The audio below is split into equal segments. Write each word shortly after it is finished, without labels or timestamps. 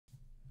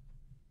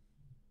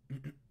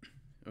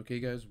Okay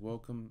guys,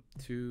 welcome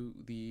to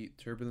the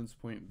Turbulence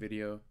Point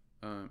video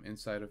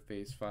inside of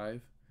phase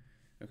 5.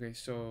 Okay,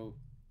 so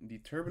the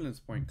Turbulence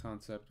Point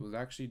concept was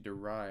actually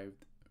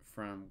derived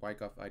from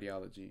Wyckoff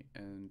ideology,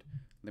 and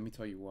let me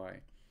tell you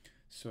why.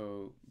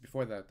 So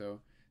before that though,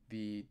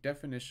 the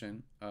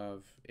definition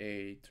of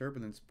a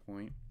turbulence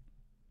point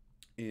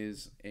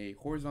is a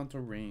horizontal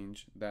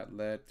range that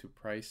led to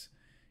price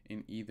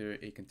in either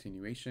a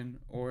continuation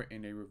or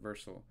in a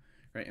reversal,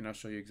 right? And I'll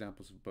show you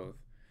examples of both.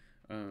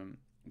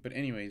 But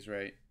anyways,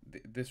 right,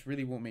 this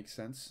really won't make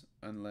sense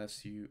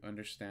unless you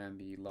understand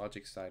the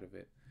logic side of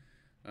it.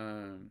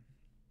 Um,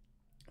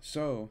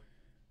 so,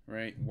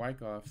 right,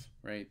 Wyckoff,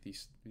 right,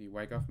 the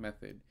Wyckoff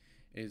method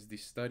is the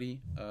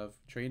study of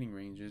trading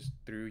ranges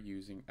through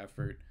using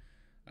effort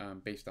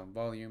based on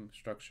volume,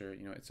 structure,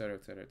 et cetera,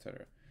 et cetera, et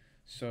cetera.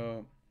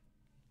 So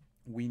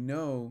we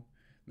know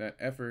that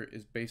effort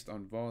is based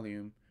on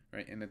volume,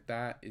 right, and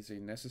that is a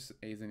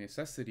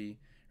necessity,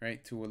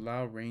 right, to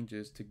allow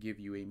ranges to give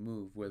you a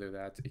move, whether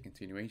that's a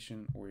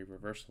continuation or a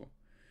reversal,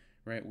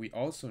 right? We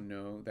also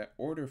know that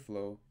order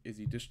flow is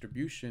the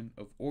distribution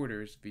of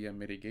orders via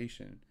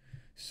mitigation.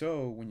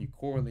 So when you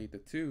correlate the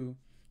two,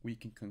 we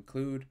can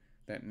conclude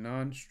that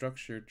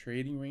non-structured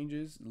trading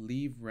ranges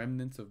leave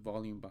remnants of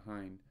volume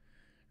behind,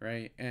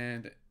 right?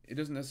 And it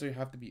doesn't necessarily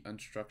have to be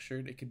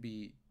unstructured. It could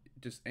be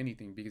just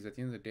anything, because at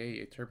the end of the day,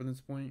 a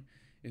turbulence point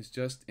is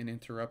just an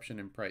interruption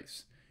in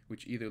price,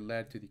 which either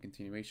led to the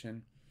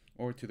continuation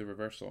or to the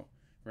reversal,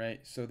 right?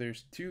 So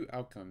there's two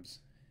outcomes.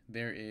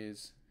 There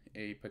is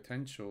a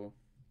potential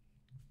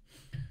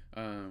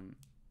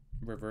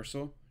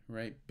reversal,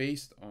 right,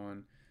 based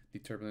on the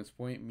turbulence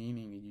point,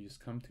 meaning you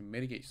just come to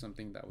mitigate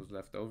something that was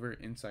left over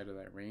inside of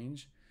that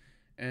range,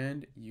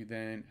 and you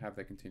then have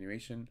that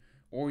continuation,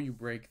 or you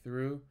break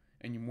through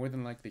and you more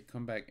than likely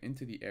come back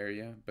into the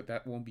area, but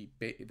that won't be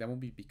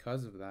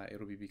because of that.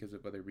 It'll be because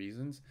of other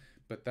reasons,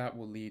 but that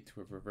will lead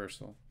to a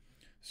reversal.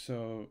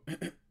 So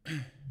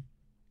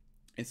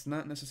it's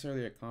not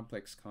necessarily a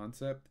complex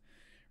concept,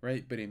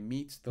 right? But it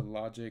meets the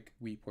logic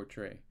we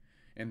portray.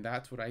 And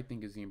that's what I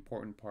think is the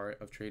important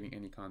part of trading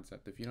any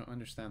concept. If you don't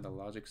understand the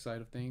logic side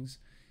of things,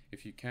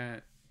 if you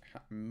can't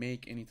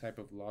make any type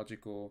of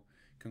logical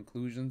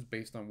conclusions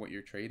based on what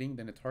you're trading,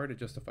 then it's hard to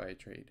justify a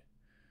trade,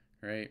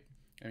 right?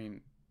 I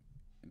mean,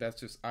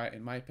 that's just,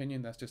 in my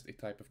opinion, that's just a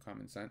type of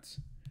common sense,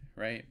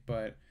 right?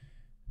 But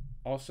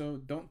also,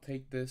 don't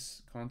take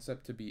this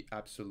concept to be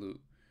absolute,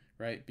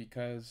 right?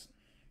 Because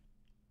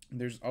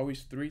there's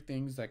always three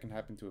things that can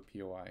happen to a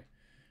POI,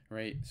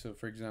 right? So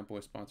for example,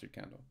 a sponsored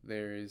candle,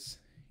 there's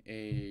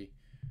a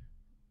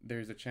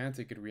chance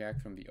it could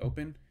react from the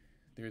open,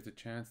 there's a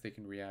chance they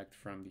can react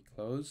from the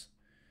close,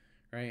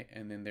 right?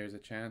 And then there's a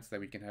chance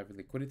that we can have a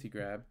liquidity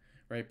grab,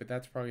 right? But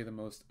that's probably the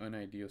most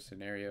unideal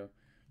scenario,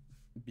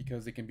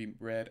 because it can be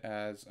read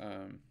as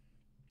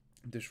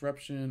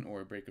disruption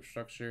or a break of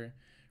structure,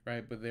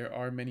 right? But there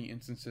are many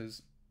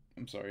instances,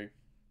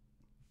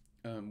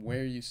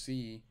 where you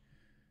see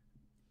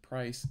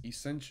price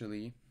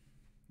essentially,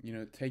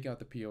 take out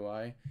the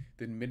POI,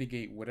 then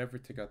mitigate whatever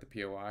took out the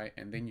POI,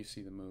 and then you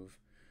see the move,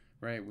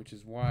 right? Which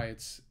is why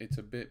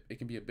it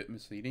can be a bit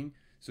misleading.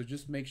 So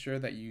just make sure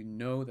that you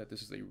know that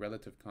this is a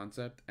relative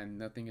concept and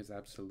nothing is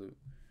absolute.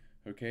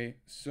 Okay,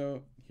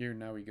 so here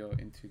now we go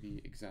into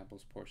the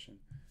examples portion.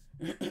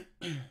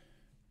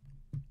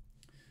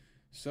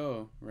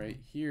 So right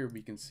here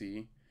we can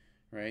see,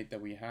 right,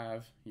 that we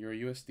have Euro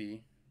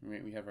USD,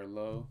 right? We have our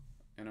low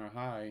and our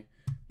high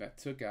that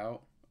took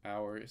out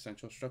our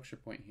essential structure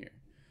point here.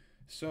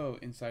 So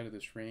inside of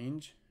this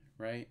range,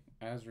 right,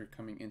 as we're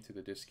coming into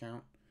the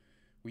discount,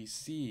 we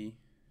see,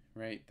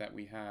 right, that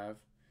we have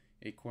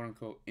a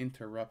quote-unquote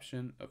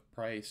interruption of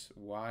price.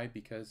 Why?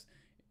 Because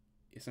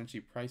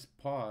essentially price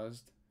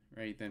paused,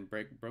 right, then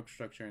broke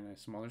structure in a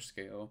smaller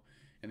scale,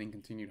 and then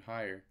continued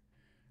higher,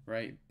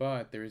 right?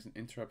 But there is an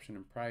interruption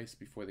in price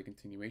before the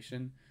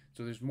continuation,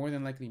 so there's more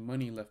than likely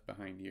money left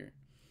behind here.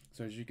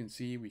 So as you can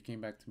see, we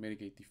came back to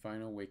mitigate the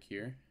final wick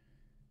here,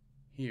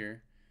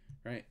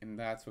 right? And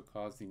that's what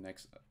caused the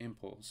next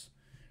impulse,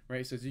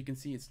 right? So as you can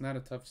see, it's not a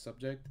tough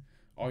subject.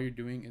 All you're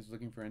doing is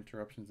looking for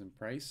interruptions in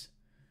price,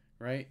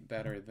 right,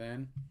 that are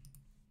then,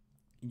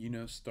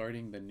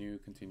 starting the new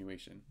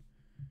continuation,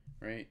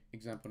 right?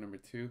 Example number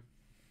 2,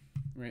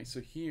 right?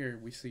 So here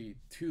we see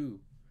two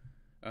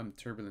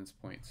turbulence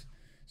points.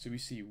 So we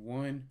see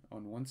one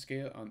on one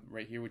scale on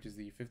right here, which is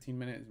the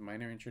 15-minute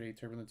minor intraday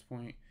turbulence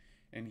point,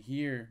 and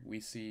here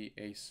we see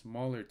a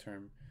smaller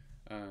term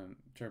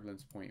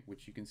turbulence point,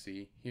 which you can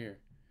see here,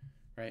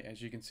 right? As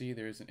you can see,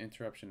 there is an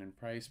interruption in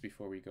price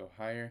before we go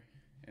higher,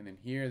 and then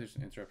here there's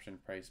an interruption in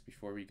price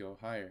before we go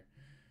higher,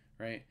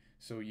 right?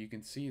 So you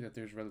can see that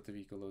there's relative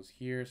equal lows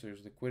here, so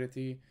there's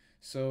liquidity.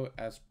 So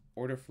as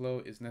order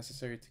flow is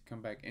necessary to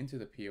come back into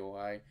the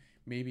POI,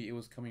 maybe it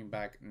was coming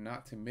back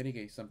not to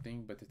mitigate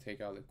something but to take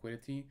out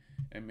liquidity,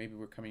 and maybe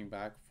we're coming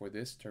back for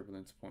this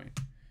turbulence point,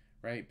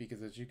 right?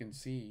 Because as you can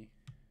see,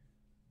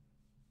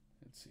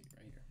 let's see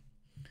right here,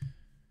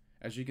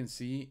 as you can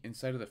see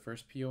inside of the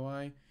first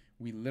POI,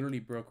 we literally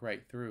broke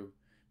right through,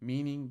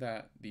 meaning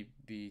that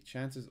the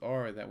chances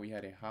are that we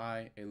had a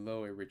high, a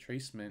low, a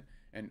retracement,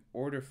 and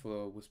order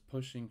flow was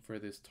pushing for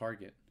this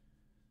target,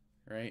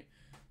 right?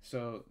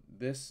 So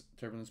this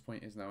turbulence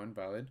point is now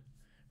invalid,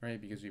 right?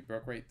 Because we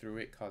broke right through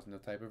it, caused no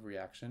type of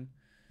reaction,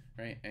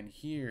 right? And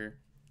here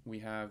we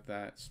have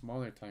that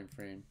smaller time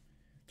frame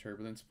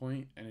turbulence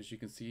point, and as you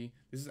can see,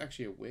 this is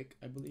actually a wick,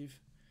 I believe.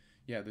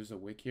 Yeah, there's a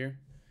wick here.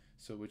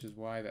 So which is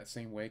why that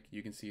same wick,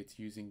 you can see it's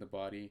using the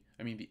body,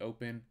 I mean the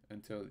open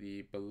until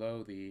the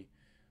below the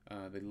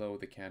low of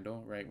the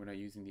candle, right? We're not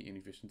using the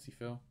inefficiency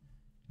fill,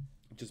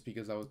 just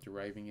because I was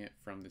deriving it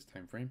from this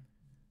time frame.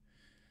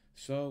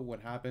 So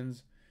what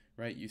happens,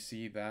 right? You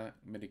see that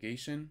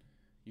mitigation,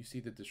 you see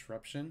the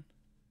disruption,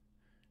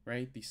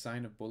 right? The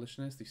sign of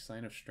bullishness, the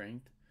sign of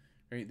strength,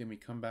 right? Then we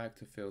come back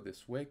to fill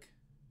this wick,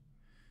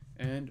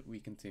 and we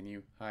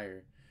continue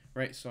higher,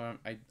 right? So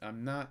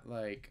I'm not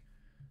like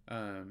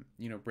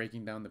you know,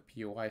 breaking down the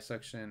POI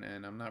section,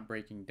 and I'm not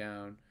breaking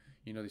down,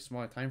 you know, the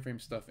smaller time frame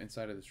stuff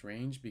inside of this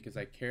range, because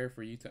I care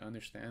for you to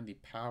understand the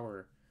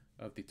power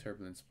of the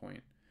turbulence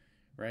point,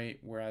 right?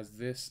 Whereas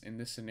this, in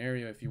this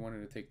scenario, if you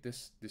wanted to take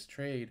this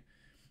trade,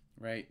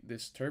 right,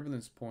 this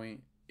turbulence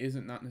point is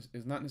not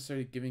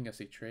necessarily giving us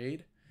a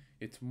trade.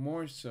 It's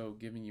more so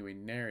giving you a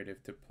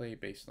narrative to play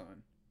based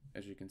on,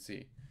 as you can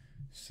see.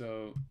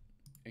 So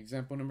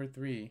example number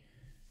 3,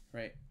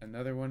 right,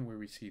 another one where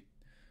we see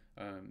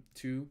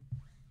 2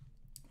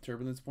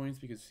 turbulence points,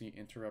 because you see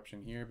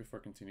interruption here before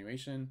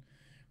continuation,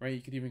 right?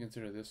 You could even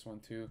consider this one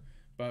too,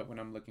 but when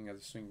I'm looking at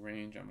the swing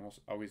range, I'm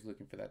also always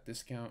looking for that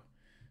discount.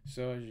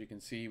 So as you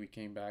can see, we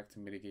came back to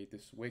mitigate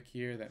this wick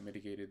here, that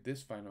mitigated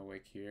this final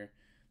wick here,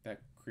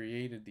 that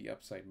created the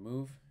upside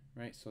move,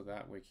 right? So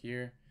that wick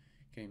here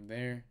came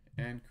there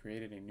and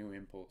created a new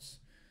impulse.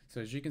 So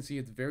as you can see,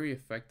 it's very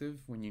effective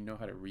when you know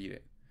how to read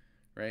it,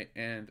 right?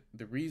 And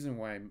the reason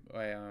why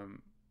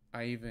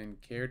I even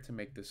care to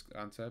make this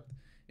concept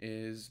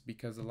is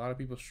because a lot of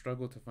people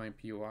struggle to find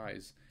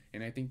POIs,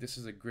 and I think this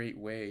is a great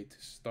way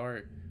to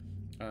start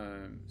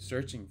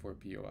searching for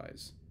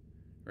POIs,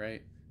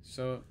 right?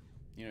 So,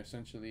 you know,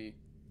 essentially,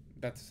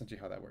 that's essentially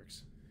how that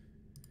works.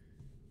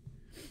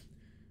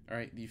 All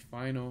right, the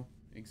final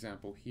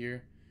example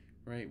here,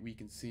 right? We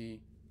can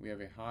see we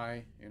have a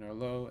high and our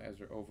low as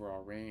our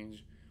overall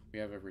range. We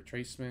have a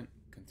retracement,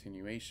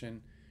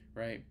 continuation,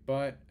 right?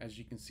 But as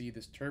you can see,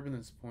 this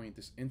turbulence point,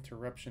 this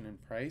interruption in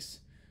price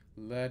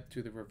led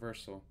to the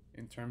reversal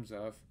in terms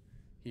of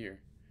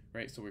here,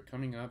 right? So we're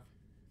coming up,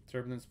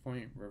 turbulence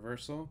point,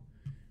 reversal.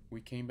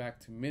 We came back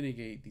to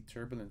mitigate the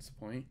turbulence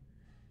point,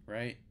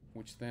 right?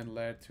 Which then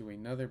led to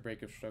another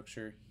break of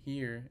structure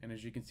here. And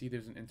as you can see,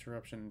 there's an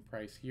interruption in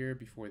price here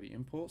before the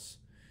impulse.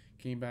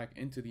 Came back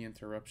into the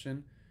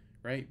interruption,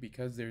 right?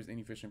 Because there's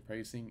inefficient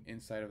pricing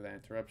inside of that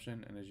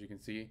interruption. And as you can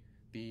see,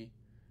 the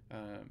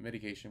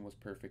mitigation was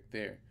perfect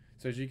there.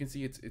 So as you can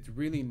see, it's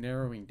really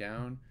narrowing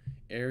down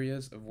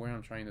areas of where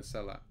I'm trying to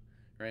sell at,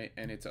 right?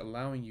 And it's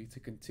allowing you to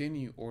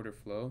continue order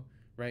flow,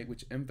 right?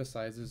 Which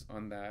emphasizes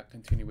on that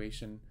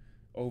continuation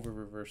over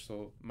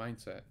reversal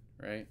mindset,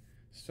 right?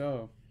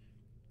 So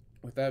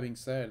with that being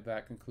said,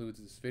 that concludes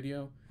this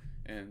video,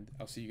 and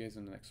I'll see you guys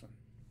in the next one.